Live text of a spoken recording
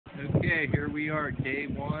Okay, here we are, day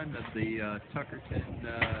one of the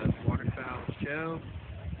Tuckerton Waterfowl Show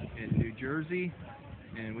in New Jersey.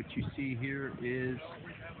 And what you see here is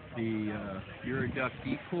the Uriduck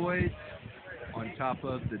decoys on top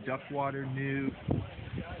of the Duckwater new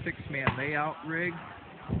 6-man layout rig.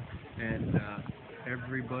 And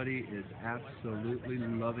everybody is absolutely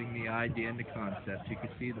loving the idea and the concept. You can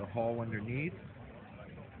see the hull underneath,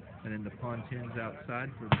 and then the pontoons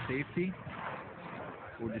outside for the safety.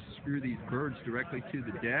 We'll just screw these birds directly to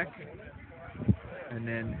the deck, and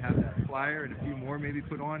then have that flyer and a few more maybe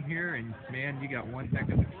put on here, and man, you got one heck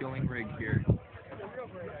of a killing rig here.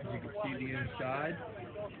 You can see the inside,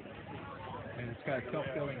 and it's got a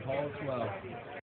self-filling hull as well.